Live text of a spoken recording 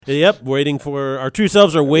Yep, waiting for our true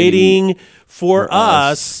selves are waiting for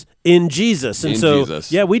us in Jesus. And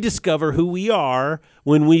Jesus. Yeah, we discover who we are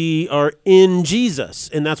when we are in Jesus.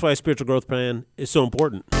 And that's why a spiritual growth plan is so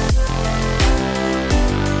important.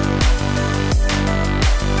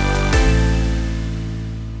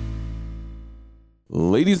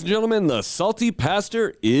 Ladies and gentlemen, the Salty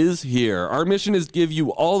Pastor is here. Our mission is to give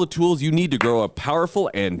you all the tools you need to grow a powerful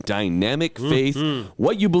and dynamic faith.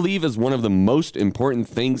 What you believe is one of the most important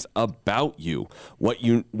things about you.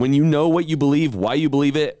 When you know what you believe, why you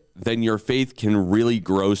believe it, then your faith can really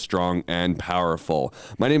grow strong and powerful.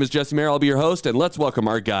 My name is Jesse Mayer. I'll be your host, and let's welcome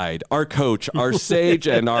our guide, our coach, our sage,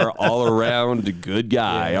 and our all-around good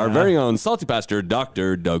guy, our very own Salty Pastor,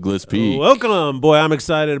 Dr. Douglas Peak. Welcome. Boy, I'm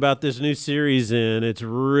excited about this new series, and it's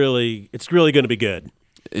really going to be good.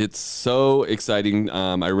 It's so exciting.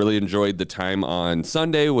 I really enjoyed the time on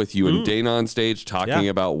Sunday with you and Dana on stage talking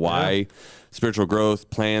about why spiritual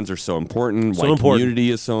growth plans are so important, why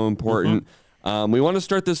community is so important. We want to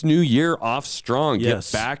start this new year off strong, get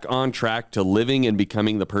back on track to living and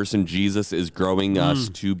becoming the person Jesus is growing us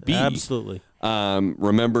to be. Absolutely.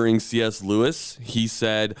 Remembering C.S. Lewis, he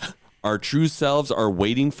said, our true selves are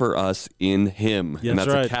waiting for us in him. Yes, and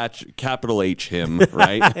that's right. a capital H him,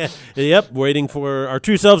 right? Yep, waiting for our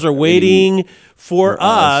true selves are waiting for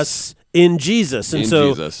us in Jesus. And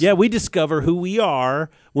Jesus. We discover who we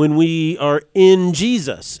are when we are in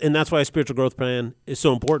Jesus. And that's why a spiritual growth plan is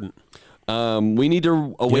so important. We need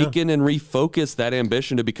to awaken and refocus that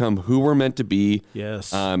ambition to become who we're meant to be.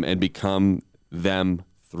 Yes. And become them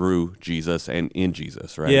through Jesus and in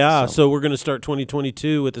Jesus, right? Yeah, so we're going to start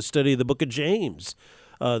 2022 with a study of the book of James.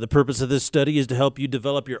 The purpose of this study is to help you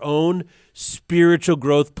develop your own spiritual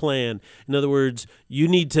growth plan. In other words, you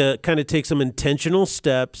need to kind of take some intentional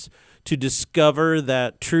steps to discover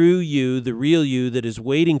that true you, the real you that is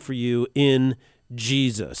waiting for you in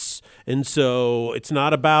Jesus. And so it's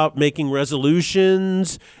not about making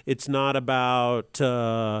resolutions. It's not about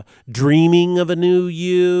dreaming of a new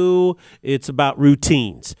you. It's about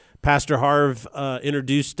routines. Pastor Harv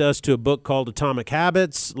introduced us to a book called Atomic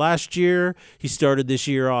Habits last year. He started this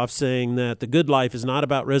year off saying that the good life is not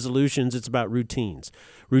about resolutions, it's about routines.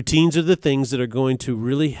 Routines are the things that are going to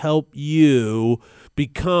really help you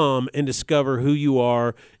become and discover who you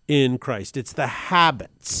are in Christ. It's the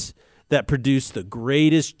habits that produce the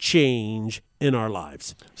greatest change in our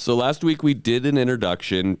lives. So last week we did an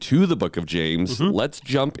introduction to the book of James. Let's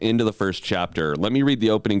jump into the first chapter. Let me read the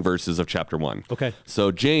opening verses of chapter 1. Okay.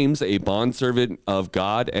 So James, a bondservant of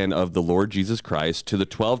God and of the Lord Jesus Christ, to the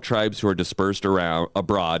 12 tribes who are dispersed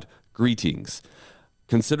abroad, greetings.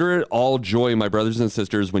 Consider it all joy, my brothers and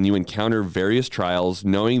sisters, when you encounter various trials,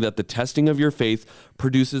 knowing that the testing of your faith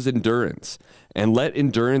produces endurance. And let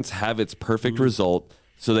endurance have its perfect result,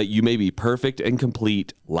 so that you may be perfect and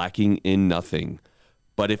complete, lacking in nothing.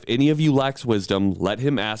 But if any of you lacks wisdom, let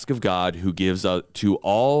him ask of God, who gives to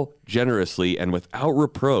all generously and without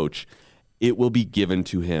reproach, it will be given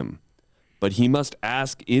to him. But he must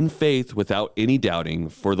ask in faith without any doubting,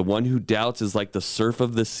 for the one who doubts is like the surf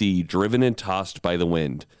of the sea, driven and tossed by the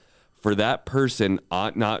wind. For that person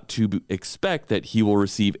ought not to expect that he will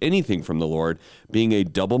receive anything from the Lord, being a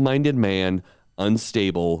double-minded man,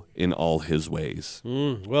 unstable in all his ways.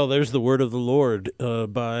 Well, there's the word of the Lord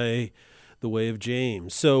by the way of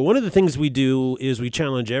James. So one of the things we do is we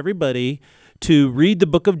challenge everybody to read the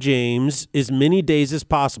book of James as many days as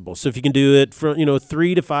possible. So if you can do it for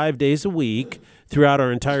 3 to 5 days a week throughout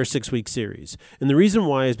our entire 6-week series. And the reason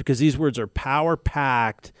why is because these words are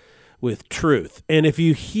power-packed with truth. And if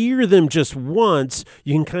you hear them just once,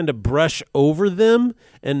 you can kind of brush over them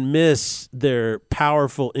and miss their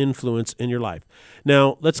powerful influence in your life.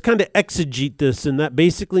 Now, let's kind of exegete this, and that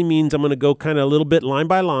basically means I'm going to go kind of a little bit line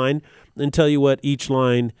by line and tell you what each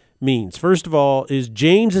line means. First of all, is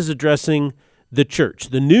James is addressing the church,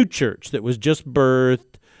 the new church that was just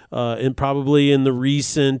birthed and probably in the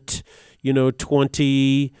recent,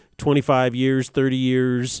 20, 25 years, 30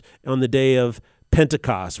 years on the day of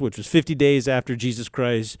Pentecost, which was 50 days after Jesus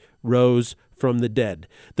Christ rose from the dead.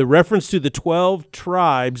 The reference to the 12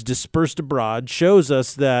 tribes dispersed abroad shows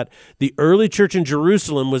us that the early church in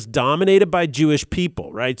Jerusalem was dominated by Jewish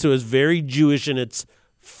people, right? So it was very Jewish in its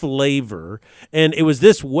flavor. And it was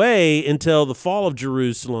this way until the fall of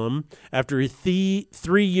Jerusalem after a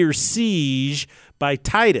 3-year siege by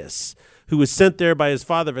Titus, who was sent there by his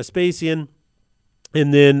father Vespasian,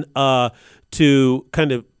 and then to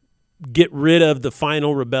kind of get rid of the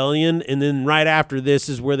final rebellion. And then right after this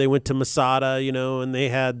is where they went to Masada, and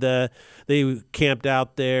they camped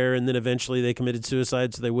out there, and then eventually they committed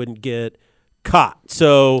suicide so they wouldn't get caught.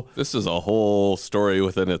 So this is a whole story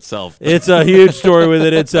within itself. It's a huge story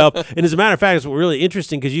within itself. And as a matter of fact, it's really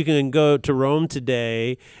interesting because you can go to Rome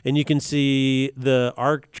today and you can see the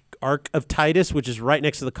Ark of Titus, which is right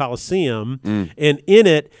next to the Colosseum. And in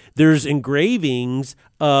it, there's engravings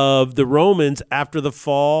of the Romans after the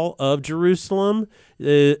fall of Jerusalem,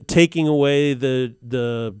 taking away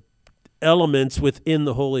the elements within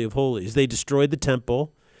the Holy of Holies. They destroyed the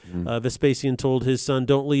temple. Vespasian told his son,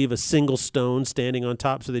 don't leave a single stone standing on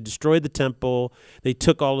top. So they destroyed the temple. They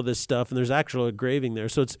took all of this stuff, and there's actual engraving there.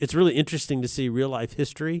 So it's really interesting to see real life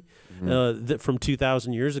history from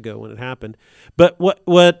 2,000 years ago when it happened. But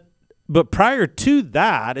but prior to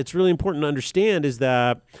that, it's really important to understand is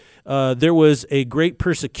that there was a great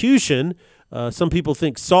persecution. Some people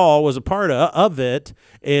think Saul was a part of it,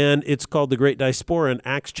 and it's called the Great Diaspora in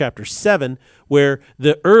Acts chapter 7, where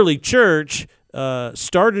the early church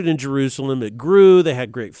started in Jerusalem. It grew. They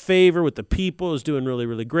had great favor with the people. It was doing really,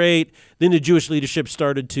 really great. Then the Jewish leadership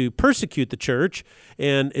started to persecute the church.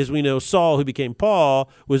 And as we know, Saul, who became Paul,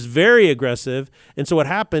 was very aggressive. And so what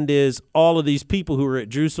happened is all of these people who were at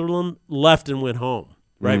Jerusalem left and went home,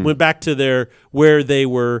 right? Went back to where they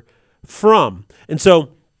were from. And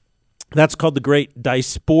so that's called the Great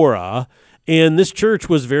Diaspora. And this church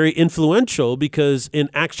was very influential because in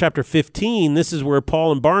Acts chapter 15, this is where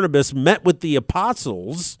Paul and Barnabas met with the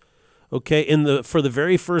apostles, okay, for the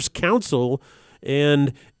very first council.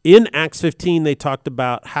 And in Acts 15, they talked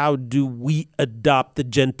about how do we adopt the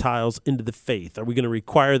Gentiles into the faith? Are we going to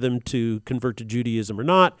require them to convert to Judaism or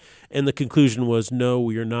not? And the conclusion was, no,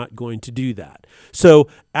 we are not going to do that. So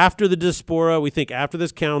after the diaspora, we think after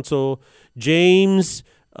this council, James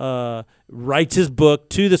writes his book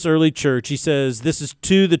to this early church. He says this is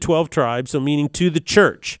to the 12 tribes, so meaning to the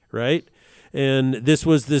church, right? And this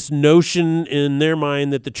was this notion in their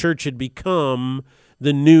mind that the church had become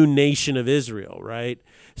the new nation of Israel, right?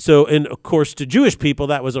 So, and of course, to Jewish people,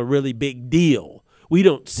 that was a really big deal. We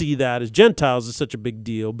don't see that as Gentiles as such a big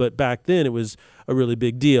deal, but back then it was a really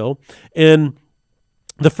big deal. And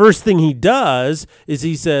the first thing he does is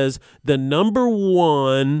he says the number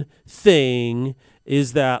one thing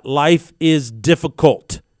is that life is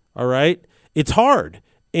difficult, all right? It's hard.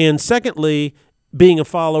 And secondly, being a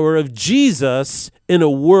follower of Jesus in a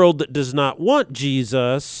world that does not want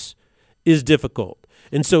Jesus is difficult.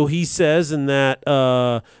 And so he says in that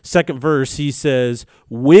second verse, he says,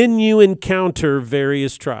 when you encounter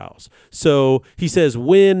various trials. So he says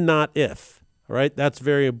when, not if, all right? That's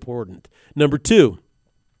very important. Number two,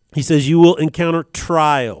 he says you will encounter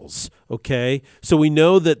trials, okay? So we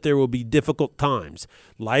know that there will be difficult times.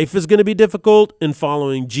 Life is going to be difficult, and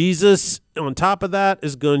following Jesus on top of that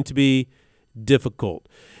is going to be difficult.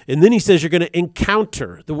 And then he says you're going to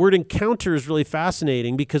encounter. The word encounter is really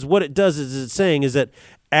fascinating because what it does is it's saying is that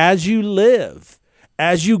as you live,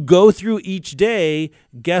 as you go through each day,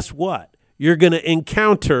 guess what? You're going to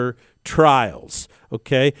encounter trials,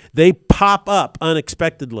 okay? They pop up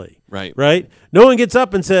unexpectedly. Right? No one gets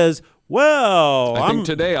up and says, well, I think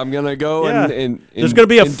today I'm going to go and there's going to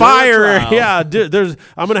be a fire. I'm going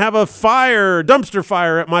to have a dumpster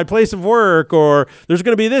fire at my place of work, or there's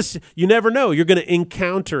going to be this. You never know. You're going to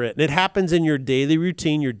encounter it. And it happens in your daily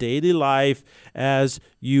routine, your daily life as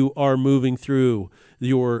you are moving through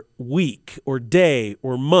your week or day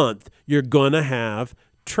or month. You're going to have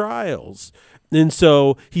trials. And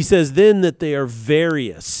so he says then that they are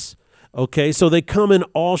various. Okay, so they come in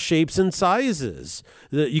all shapes and sizes.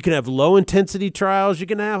 You can have low intensity trials. You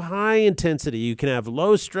can have high intensity. You can have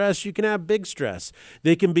low stress. You can have big stress.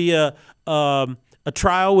 They can be a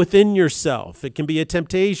trial within yourself. It can be a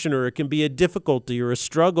temptation, or it can be a difficulty or a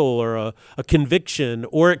struggle or a conviction,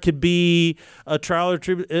 or it could be a trial or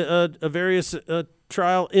a various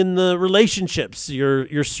trial in the relationships,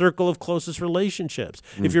 your circle of closest relationships.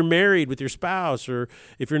 If you're married with your spouse, or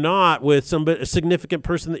if you're not, with a significant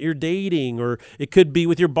person that you're dating, or it could be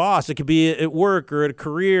with your boss. It could be at work or at a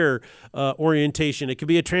career orientation. It could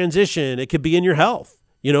be a transition. It could be in your health.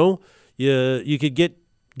 You could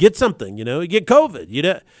get something. You get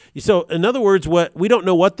COVID. So in other words, we don't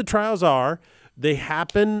know what the trials are. They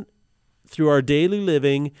happen through our daily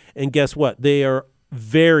living, and guess what? They are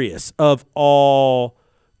various of all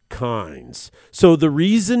kinds. So the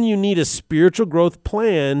reason you need a spiritual growth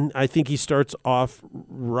plan, I think he starts off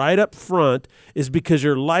right up front, is because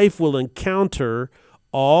your life will encounter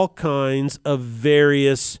all kinds of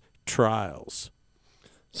various trials.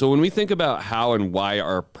 So when we think about how and why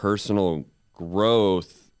our personal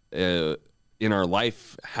growth in our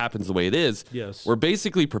life happens the way it is, yes, we're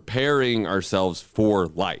basically preparing ourselves for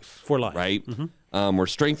life. For life. Right? We're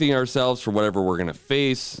strengthening ourselves for whatever we're going to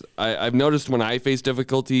face. I've noticed when I face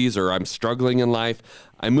difficulties or I'm struggling in life,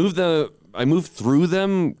 I move through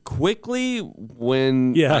them quickly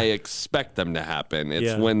when I expect them to happen.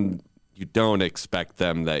 It's when you don't expect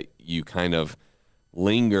them that you kind of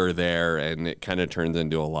linger there, and it kind of turns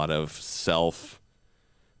into a lot of self-pity,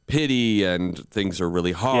 and things are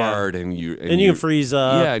really hard, and you freeze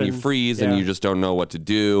up. Yeah, and you freeze, and you just don't know what to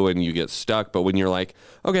do, and you get stuck. But when you're like,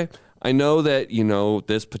 okay, I know that,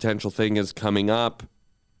 this potential thing is coming up.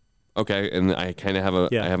 Okay, and I kind of have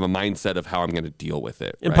a mindset of how I'm going to deal with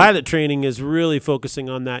it. And pilot training is really focusing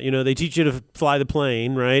on that. They teach you to fly the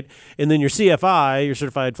plane, right? And then your CFI, your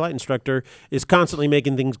certified flight instructor, is constantly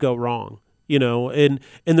making things go wrong. And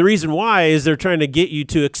the reason why is they're trying to get you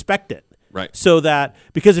to expect it. Right. So that,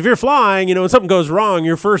 because if you're flying, when something goes wrong,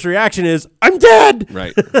 your first reaction is, I'm dead.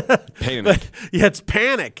 Right. Panic. It's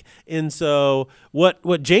panic. And so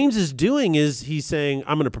what James is doing is he's saying,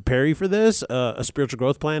 I'm going to prepare you for this. A spiritual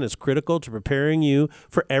growth plan is critical to preparing you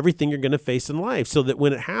for everything you're going to face in life, so that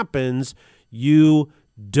when it happens, you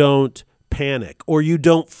don't panic, or you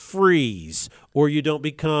don't freeze, or you don't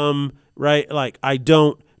become, like, I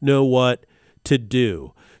don't know what to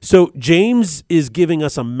do. So James is giving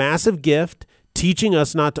us a massive gift, teaching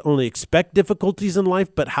us not to only expect difficulties in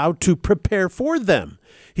life, but how to prepare for them.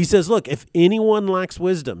 He says, look, if anyone lacks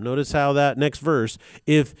wisdom, notice how that next verse,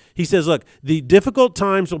 he says, look, the difficult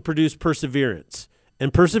times will produce perseverance,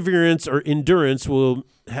 and perseverance or endurance will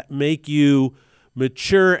make you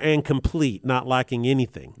mature and complete, not lacking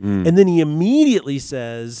anything. And then he immediately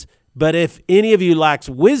says, but if any of you lacks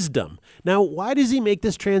wisdom. Now, why does he make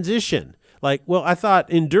this transition? Like, well, I thought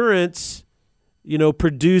endurance,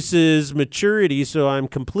 produces maturity, so I'm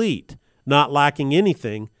complete, not lacking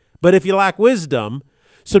anything. But if you lack wisdom,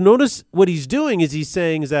 so notice what he's doing is he's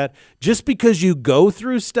saying is that just because you go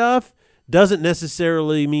through stuff doesn't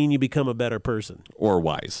necessarily mean you become a better person. Or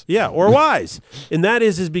wise. Yeah, or wise. And that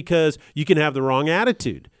is because you can have the wrong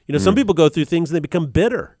attitude. Some people go through things and they become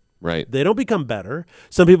bitter. Right. They don't become better.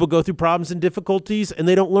 Some people go through problems and difficulties and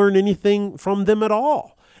they don't learn anything from them at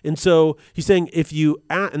all. And so he's saying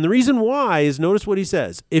and the reason why is, notice what he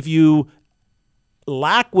says, if you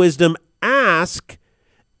lack wisdom, ask,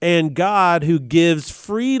 and God who gives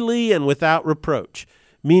freely and without reproach,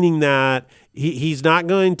 meaning that he's not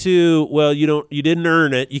going to, well, you didn't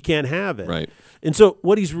earn it, you can't have it. Right. And so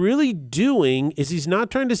what he's really doing is he's not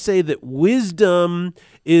trying to say that wisdom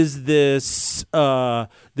is this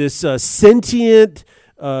sentient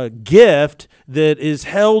gift that is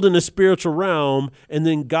held in a spiritual realm, and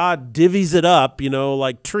then God divvies it up,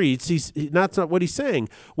 like treats. That's not what he's saying.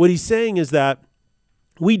 What he's saying is that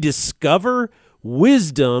we discover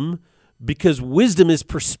wisdom because wisdom is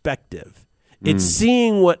perspective. It's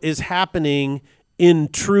seeing what is happening in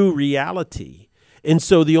true reality. And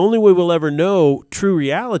so the only way we'll ever know true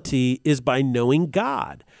reality is by knowing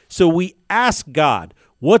God. So we ask God,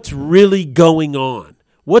 what's really going on?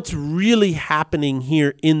 What's really happening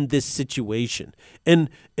here in this situation? And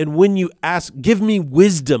when you ask, give me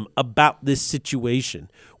wisdom about this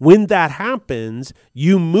situation, when that happens,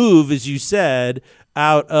 you move, as you said,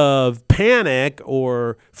 out of panic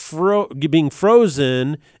or being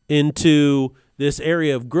frozen into this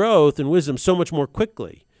area of growth and wisdom so much more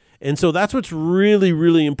quickly. And so that's what's really,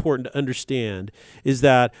 really important to understand, is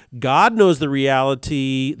that God knows the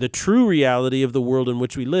reality, the true reality of the world in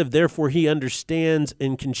which we live. Therefore, he understands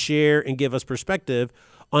and can share and give us perspective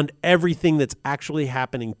on everything that's actually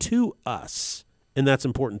happening to us. And that's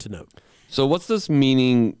important to note. So what's this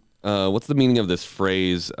meaning? What's the meaning of this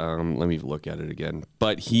phrase? Let me look at it again.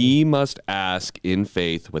 But he must ask in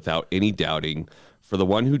faith without any doubting. For the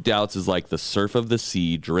one who doubts is like the surf of the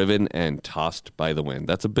sea, driven and tossed by the wind.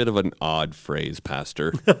 That's a bit of an odd phrase,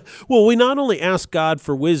 Pastor. Well, we not only ask God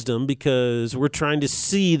for wisdom because we're trying to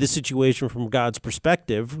see the situation from God's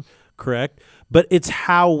perspective, correct? But it's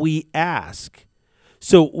how we ask.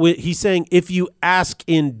 So he's saying if you ask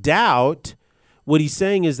in doubt, what he's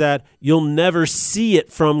saying is that you'll never see it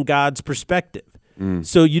from God's perspective.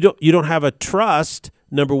 So you don't have a trust,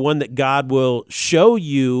 number one, that God will show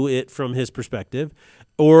you it from his perspective,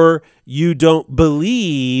 or you don't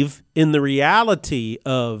believe in the reality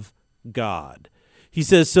of God. He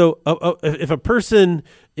says, so if a person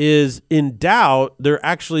is in doubt, they're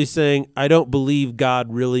actually saying, I don't believe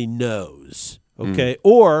God really knows, okay?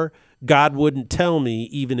 Or God wouldn't tell me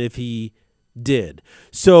even if he did.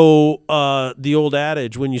 So the old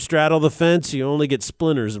adage, when you straddle the fence, you only get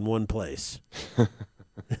splinters in one place.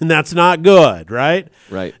 And that's not good, right?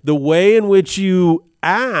 Right. The way in which you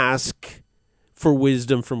ask for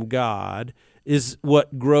wisdom from God is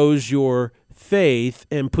what grows your faith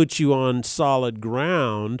and puts you on solid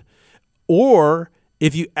ground, or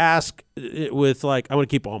if you ask it with like, I want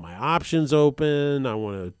to keep all my options open, I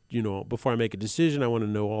want to, before I make a decision, I want to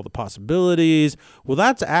know all the possibilities. Well,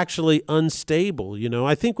 that's actually unstable.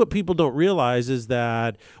 I think what people don't realize is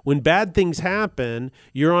that when bad things happen,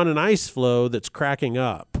 you're on an ice floe that's cracking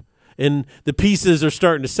up. And the pieces are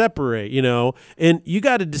starting to separate, and you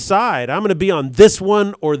got to decide, I'm going to be on this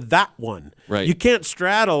one or that one. Right. You can't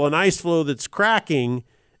straddle an ice floe that's cracking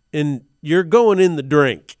and you're going in the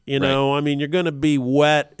drink, Right. I mean, you're going to be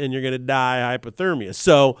wet and you're going to die hypothermia.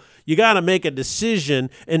 So you got to make a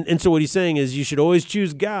decision. And so what he's saying is you should always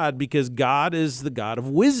choose God because God is the God of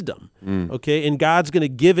wisdom. Okay. And God's going to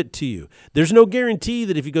give it to you. There's no guarantee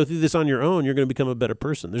that if you go through this on your own, you're going to become a better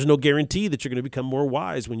person. There's no guarantee that you're going to become more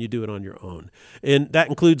wise when you do it on your own. And that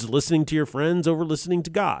includes listening to your friends over listening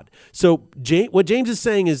to God. So what James is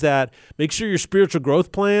saying is that make sure your spiritual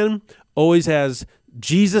growth plan always has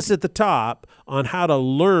Jesus at the top on how to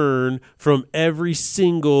learn from every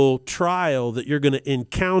single trial that you're going to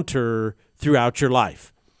encounter throughout your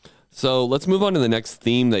life. So let's move on to the next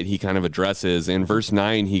theme that he kind of addresses. In verse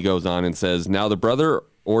 9, he goes on and says, "Now the brother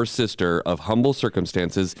or sister of humble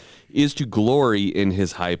circumstances is to glory in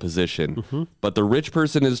his high position, but the rich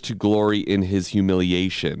person is to glory in his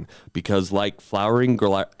humiliation, because like flowering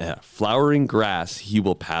grass, he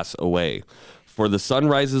will pass away. For the sun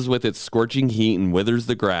rises with its scorching heat and withers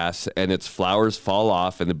the grass, and its flowers fall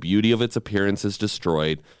off, and the beauty of its appearance is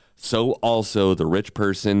destroyed. So also the rich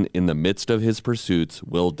person in the midst of his pursuits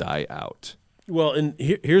will die out." Well, and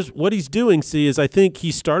here's what he's doing, is I think he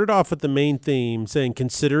started off with the main theme saying,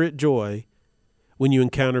 consider it joy when you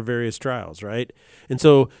encounter various trials, right? And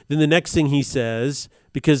so then the next thing he says,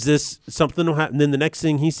 because something will happen, then the next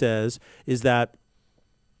thing he says is that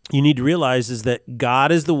you need to realize is that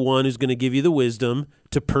God is the one who's going to give you the wisdom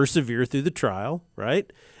to persevere through the trial,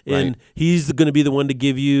 right? And he's going to be the one to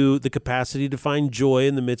give you the capacity to find joy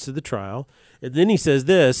in the midst of the trial. And then he says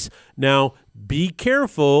this, now be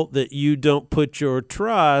careful that you don't put your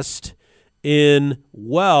trust in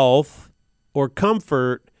wealth or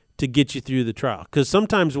comfort to get you through the trial. Because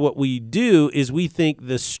sometimes what we do is we think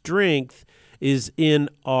the strength is in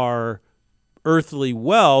our earthly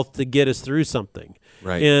wealth to get us through something.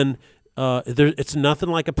 Right. And it's nothing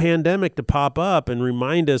like a pandemic to pop up and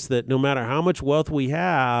remind us that no matter how much wealth we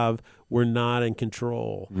have, we're not in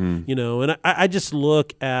control. And I just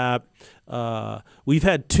look at, we've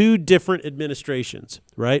had two different administrations,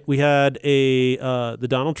 right? We had the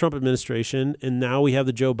Donald Trump administration, and now we have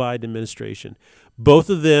the Joe Biden administration. Both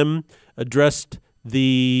of them addressed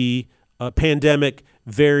the pandemic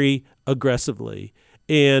very aggressively.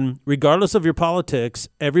 And regardless of your politics,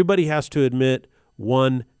 everybody has to admit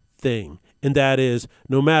one thing, and that is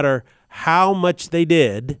no matter how much they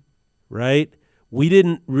did, right, we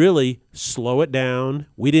didn't really slow it down.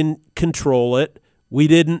 We didn't control it. We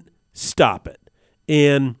didn't stop it.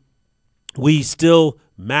 And we still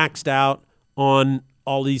maxed out on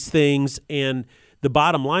all these things. And the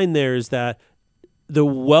bottom line there is that the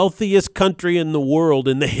wealthiest country in the world,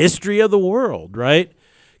 in the history of the world, right,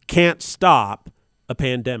 can't stop a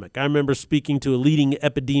pandemic. I remember speaking to a leading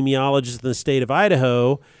epidemiologist in the state of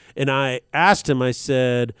Idaho, and I asked him, I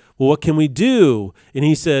said, well, what can we do? And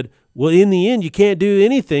he said, well, in the end, you can't do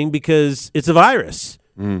anything because it's a virus.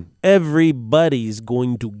 Everybody's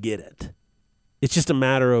going to get it. It's just a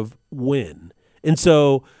matter of when. And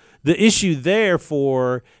so the issue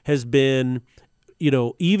therefore has been,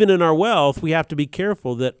 even in our wealth, we have to be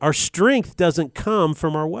careful that our strength doesn't come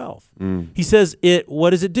from our wealth. He says,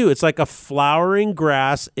 what does it do? It's like a flowering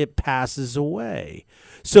grass. It passes away.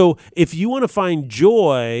 So if you want to find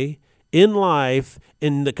joy in life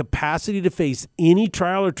and the capacity to face any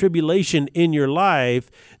trial or tribulation in your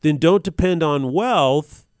life, then don't depend on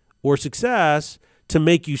wealth or success to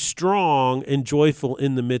make you strong and joyful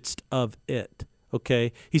in the midst of it.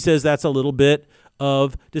 Okay? He says that's a little bit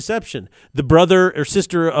of deception. The brother or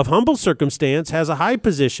sister of humble circumstance has a high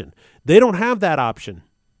position. They don't have that option.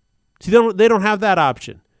 See, they don't have that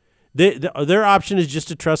option. Their option is just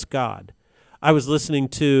to trust God. I was listening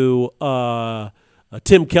to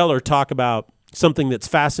Tim Keller talk about something that's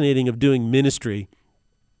fascinating of doing ministry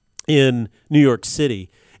in New York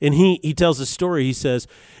City. And he tells a story. He says,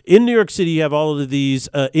 in New York City, you have all of these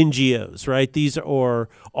NGOs, right? These are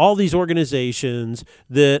all these organizations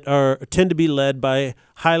that tend to be led by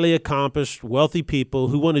highly accomplished, wealthy people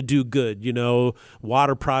who want to do good,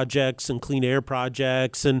 water projects and clean air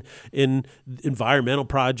projects and environmental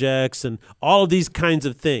projects and all of these kinds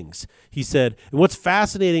of things. He said, and what's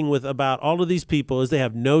fascinating about all of these people is they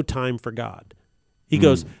have no time for God. He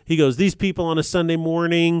goes, these people on a Sunday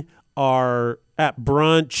morning are at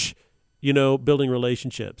brunch, building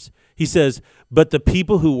relationships. He says, but the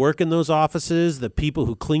people who work in those offices, the people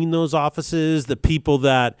who clean those offices, the people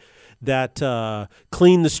that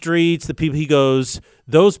clean the streets, he goes,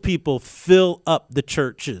 those people fill up the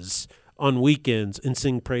churches on weekends and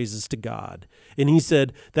sing praises to God. And he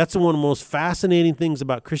said that's one of the most fascinating things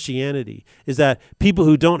about Christianity is that people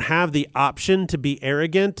who don't have the option to be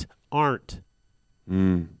arrogant aren't.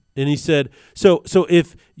 And he said, so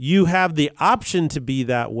if you have the option to be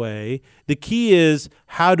that way, the key is,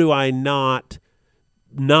 how do I not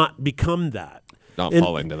become that? Not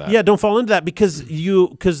fall into that. Yeah, don't fall into that because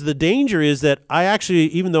the danger is that I actually,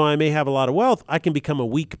 even though I may have a lot of wealth, I can become a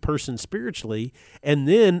weak person spiritually, and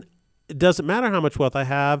then it doesn't matter how much wealth I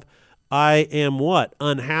have, I am what?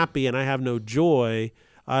 Unhappy, and I have no joy.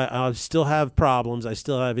 I still have problems, I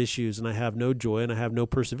still have issues, and I have no joy, and I have no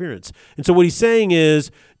perseverance. And so what he's saying is,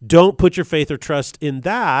 don't put your faith or trust in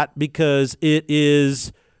that because it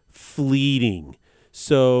is fleeting.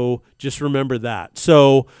 So just remember that.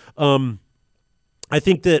 So I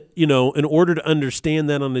think that, in order to understand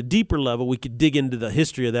that on a deeper level, we could dig into the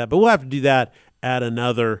history of that, but we'll have to do that at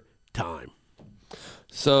another time.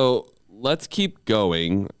 So let's keep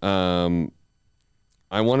going. I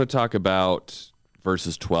want to talk about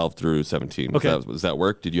verses 12 through 17. Okay. Does that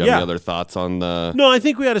work? Did you have any other thoughts on the... No, I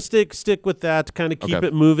think we ought to stick with that to kind of keep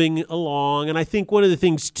it moving along. And I think one of the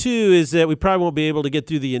things, too, is that we probably won't be able to get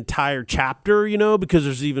through the entire chapter, because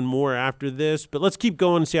there's even more after this. But let's keep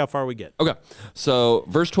going and see how far we get. Okay. So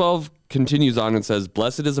verse 12 continues on and says,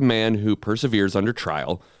 "Blessed is a man who perseveres under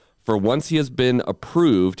trial, for once he has been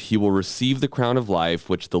approved, he will receive the crown of life,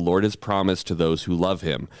 which the Lord has promised to those who love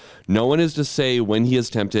him. No one is to say when he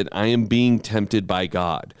is tempted, I am being tempted by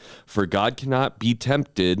God. For God cannot be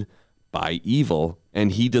tempted by evil,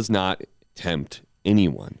 and he does not tempt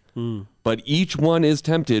anyone. But each one is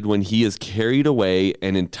tempted when he is carried away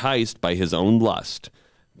and enticed by his own lust.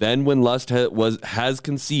 Then when lust has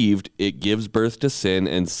conceived, it gives birth to sin,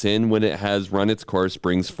 and sin, when it has run its course,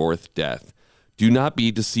 brings forth death. Do not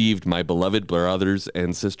be deceived, my beloved brothers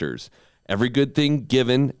and sisters. Every good thing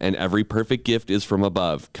given and every perfect gift is from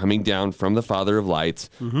above, coming down from the Father of lights,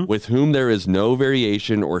 with whom there is no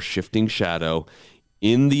variation or shifting shadow.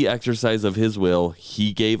 In the exercise of his will,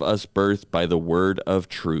 he gave us birth by the word of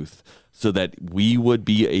truth, so that we would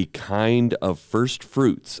be a kind of first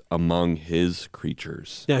fruits among his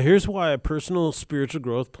creatures." Now, here's why a personal spiritual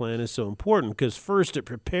growth plan is so important, because first, it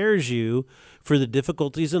prepares you for the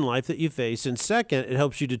difficulties in life that you face, and second, it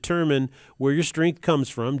helps you determine where your strength comes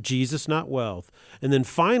from, Jesus, not wealth. And then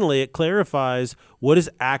finally, it clarifies what is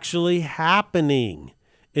actually happening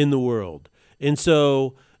in the world. And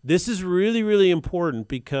so this is really, really important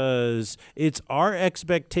because it's our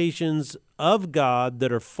expectations of God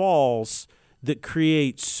that are false that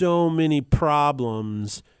create so many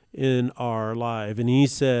problems in our life. And he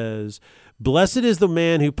says, "Blessed is the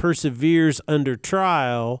man who perseveres under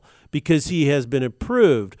trial, because he has been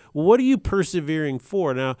approved." Well, what are you persevering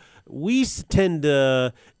for? Now, we tend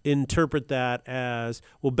to interpret that as,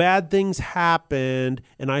 well, bad things happened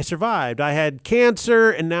and I survived. I had cancer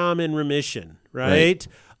and now I'm in remission, right?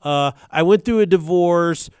 I went through a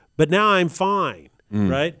divorce, but now I'm fine,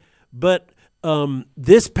 right? But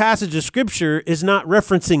this passage of Scripture is not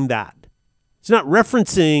referencing that. It's not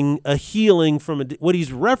referencing a healing from what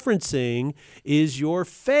he's referencing is your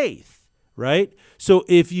faith, right? So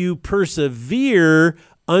if you persevere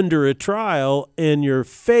under a trial and your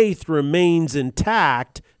faith remains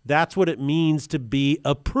intact, that's what it means to be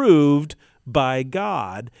approved by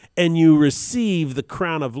God, and you receive the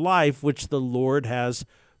crown of life which the Lord has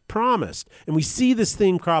promised. And we see this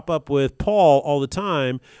theme crop up with Paul all the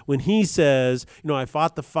time when he says, I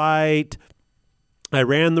fought the fight, I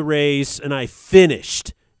ran the race, and I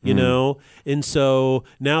finished, and so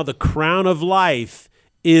now the crown of life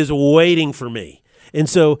is waiting for me. And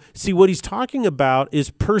so, see, what he's talking about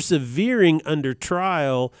is persevering under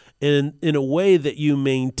trial in a way that you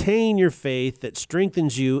maintain your faith, that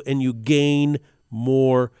strengthens you, and you gain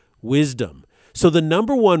more wisdom. So the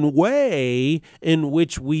number one way in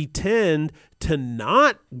which we tend to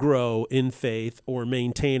not grow in faith or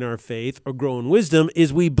maintain our faith or grow in wisdom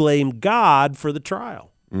is we blame God for the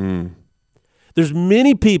trial. There's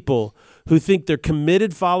many people who think they're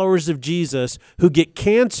committed followers of Jesus who get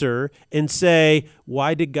cancer and say,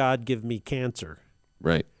 why did God give me cancer?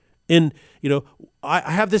 Right. And,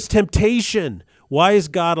 I have this temptation. Why is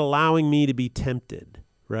God allowing me to be tempted?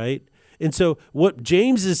 Right? And so what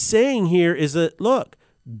James is saying here is that, look,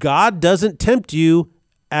 God doesn't tempt you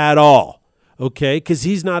at all, okay? Because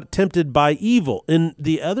he's not tempted by evil. And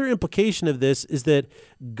the other implication of this is that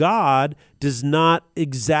God does not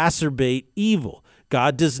exacerbate evil.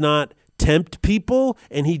 God does not tempt people,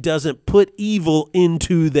 and he doesn't put evil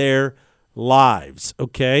into their lives,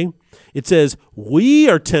 okay? It says, we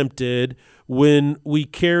are tempted when we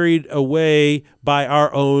carried away by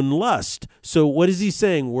our own lust. So what is he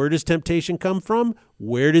saying? Where does temptation come from?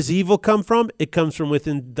 Where does evil come from? It comes from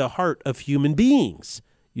within the heart of human beings,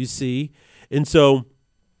 you see? And so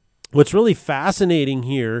what's really fascinating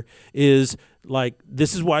here is, like,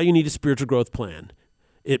 this is why you need a spiritual growth plan.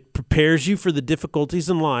 It prepares you for the difficulties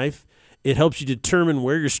in life. It helps you determine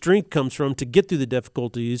where your strength comes from to get through the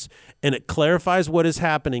difficulties, and it clarifies what is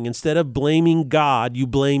happening. Instead of blaming God, you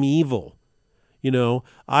blame evil. You know,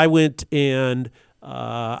 I went and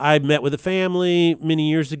I met with a family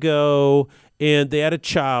many years ago, and they had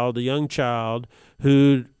a young child,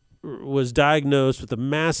 who was diagnosed with a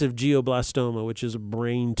massive glioblastoma, which is a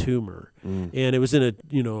brain tumor. And it was in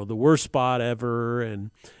the worst spot ever,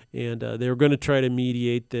 and they were going to try to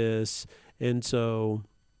mediate this. And so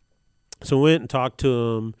I went and talked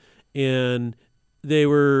to them, and they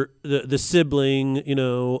were the sibling,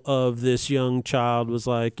 of this young child was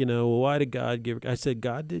like, well, why did God give her? I said,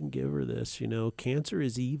 God didn't give her this. Cancer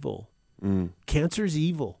is evil. Cancer is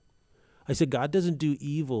evil. I said, God doesn't do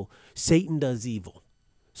evil. Satan does evil.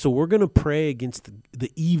 So we're going to pray against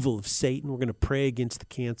the evil of Satan. We're going to pray against the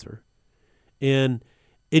cancer. And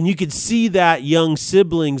you could see that young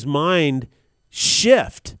sibling's mind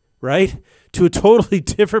shift, right, to a totally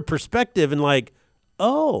different perspective, and like,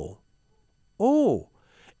 oh.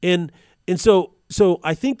 And so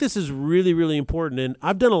I think this is really, really important. And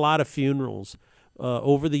I've done a lot of funerals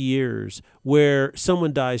over the years where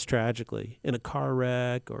someone dies tragically in a car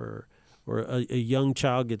wreck, or a young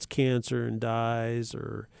child gets cancer and dies,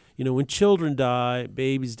 or, when children die,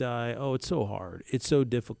 babies die. Oh, it's so hard. It's so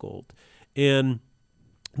difficult. And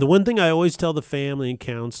the one thing I always tell the family in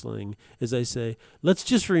counseling is I say, let's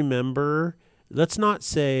just remember, let's not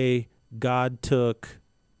say God took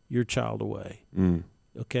your child away.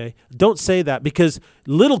 Okay? Don't say that, because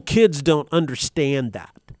little kids don't understand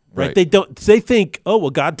that, right? They think, oh, well,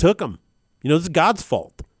 God took them. This is God's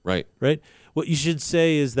fault. Right. What you should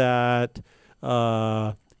say is that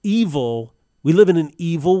evil, we live in an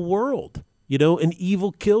evil world, and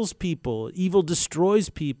evil kills people, evil destroys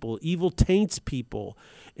people, evil taints people,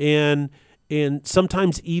 and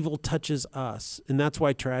sometimes evil touches us, and that's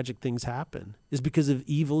why tragic things happen, is because of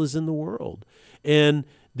evil is in the world. And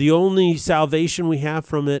the only salvation we have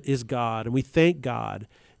from it is God, and we thank God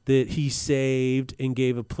that he saved and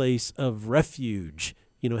gave a place of refuge.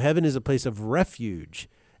 Heaven is a place of refuge,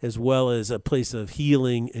 as well as a place of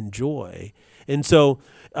healing and joy. And so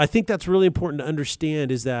I think that's really important to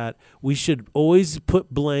understand, is that we should always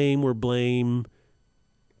put blame where blame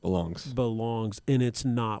belongs, and it's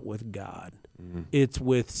not with God. It's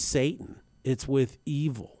with Satan. It's with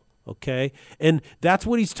evil, okay? And that's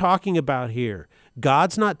what he's talking about here.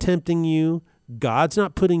 God's not tempting you. God's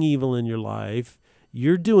not putting evil in your life.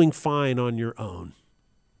 You're doing fine on your own.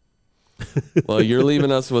 Well, you're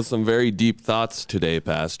leaving us with some very deep thoughts today,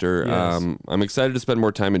 Pastor. Yes. I'm excited to spend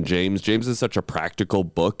more time in James. James is such a practical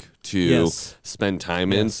book to spend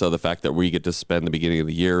time in. So the fact that we get to spend the beginning of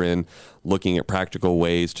the year in looking at practical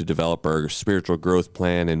ways to develop our spiritual growth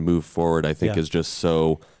plan and move forward, I think is just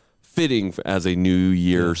so fitting as a new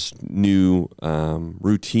year's new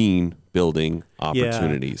routine building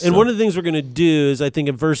opportunities. And one of the things we're going to do is, I think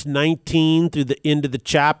in verse 19 through the end of the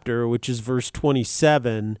chapter, which is verse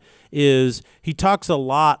 27, is he talks a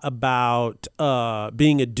lot about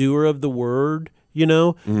being a doer of the word,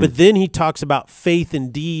 but then he talks about faith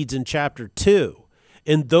and deeds in chapter 2.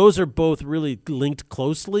 And those are both really linked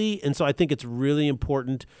closely. And so I think it's really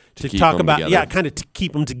important to talk about, kind of to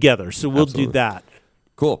keep them together. So we'll do that.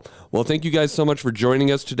 Cool. Well, thank you guys so much for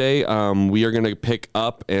joining us today. We are going to pick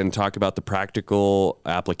up and talk about the practical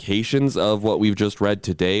applications of what we've just read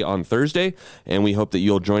today on Thursday, and we hope that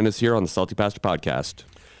you'll join us here on the Salty Pastor Podcast.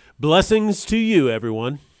 Blessings to you,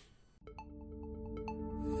 everyone.